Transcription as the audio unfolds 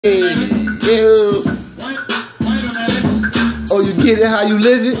Yeah. Oh, you get it how you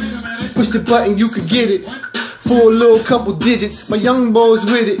live it? Push the button, you could get it. For a little couple digits, my young boys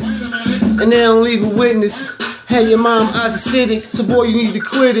with it. And they don't leave a witness. Hey, your mom eyes acidic, so boy, you need to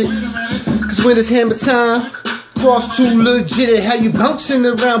quit it. Cause when it's hammer time, cross too legit. How you bouncing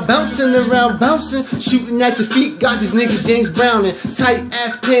around, bouncing, shooting at your feet. Got these niggas James Browning, tight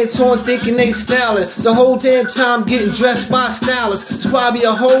ass pants on, thinking they styling. The whole damn time getting dressed by stylists. It's probably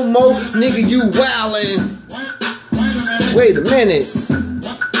a homo, nigga, you wildin'. Wait a minute.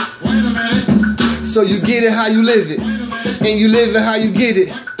 So you get it how you live it, and you live it how you get it.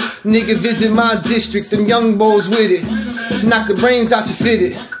 Nigga, visit my district, them young boys with it. Knock the brains out your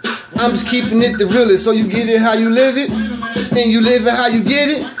fitted. I'm just keeping it the realest. So you get it how you live it, and you live it how you get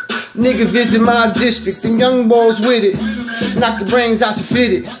it. Nigga, visit my district, them young boys with it. Knock the brains out your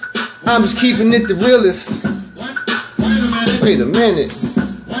fitted. I'm just keeping it the realest. Wait a minute.